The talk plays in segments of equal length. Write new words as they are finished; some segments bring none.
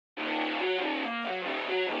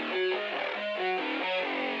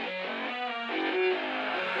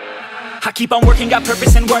I keep on working, got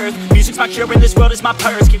purpose and worth. Music's my cure and this world is my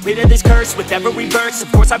purse. Get rid of this curse with every verse. Of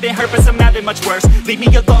course I've been hurt but some have been much worse. Leave me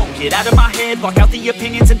alone, get out of my head. Block out the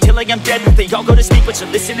opinions until I am dead. They all go to speak but you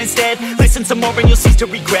listen instead. Listen some more and you'll cease to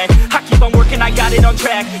regret. I keep on working, I got it on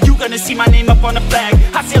track. You gonna see my name up on a flag.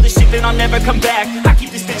 I sail this ship and I'll never come back. I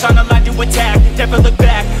keep this bitch on the line to attack. Never look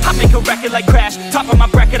back, I make a record like Crash. Top of my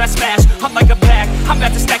bracket I smash, hot like a pack. I'm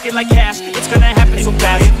about to stack it like cash. It's gonna happen so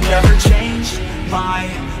fast. I've never changed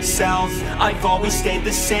myself, I've always stayed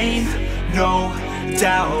the same, no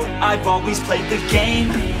doubt. I've always played the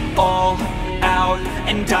game all out,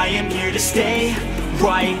 and I am here to stay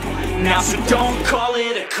right now. So don't call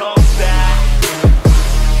it a comeback.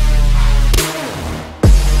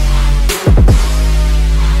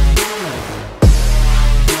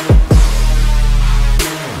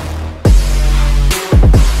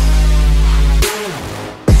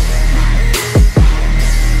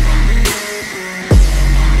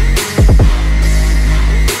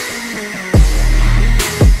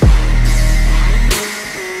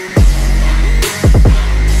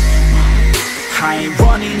 I ain't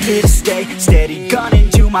running, here to stay. Steady gunning,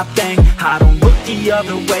 do my thing. I don't look the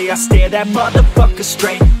other way, I stare that motherfucker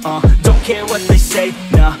straight. Don't care what they say,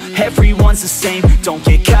 nah, everyone's the same. Don't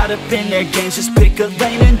get caught up in their games, just pick a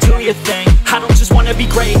lane and do your thing. I don't just wanna be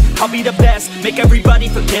great, I'll be the best. Make everybody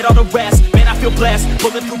forget all the rest. Man, I feel blessed,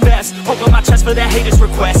 bulletproof vest. Hold on my chest for that haters'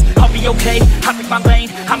 request. I'll be okay, I pick my lane.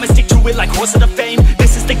 I'ma stick to it like horse of the fame.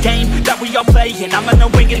 This is the game that we all play, and I'm gonna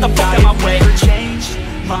win, get the fuck out my way. I've never changed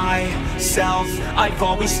myself, I've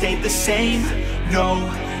always stayed the same, no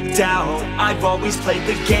doubt. I've always played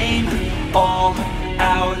the game all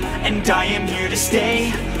out, and I am here to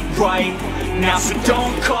stay right now. So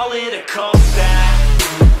don't call it a comeback.